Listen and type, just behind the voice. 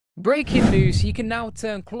Breaking news, you can now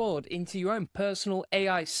turn Claude into your own personal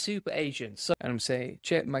AI super agent. So I'm saying,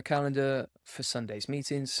 check my calendar for Sunday's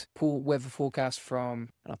meetings, pull weather forecast from,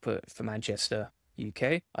 and I'll put for Manchester,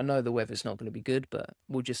 UK. I know the weather's not going to be good, but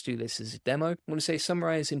we'll just do this as a demo. I'm going to say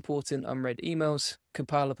summarize important unread emails,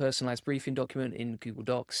 compile a personalized briefing document in Google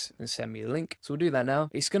Docs and send me a link. So we'll do that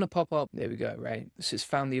now. It's going to pop up. There we go, right? This has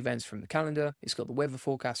found the events from the calendar. It's got the weather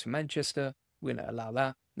forecast for Manchester. We're going to allow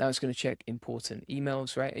that. Now it's going to check important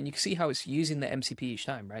emails, right? And you can see how it's using the MCP each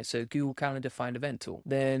time, right? So Google Calendar Find Event Tool.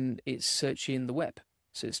 Then it's searching the web.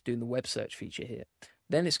 So it's doing the web search feature here.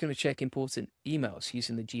 Then it's going to check important emails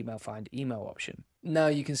using the Gmail Find Email option. Now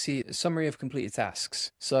you can see a summary of completed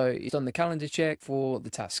tasks. So it's done the calendar check for the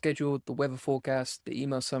task scheduled, the weather forecast, the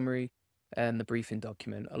email summary, and the briefing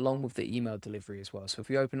document, along with the email delivery as well. So if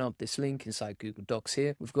we open up this link inside Google Docs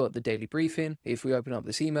here, we've got the daily briefing. If we open up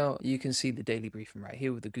this email, you can see the daily briefing right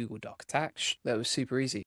here with the Google Doc attached. That was super easy.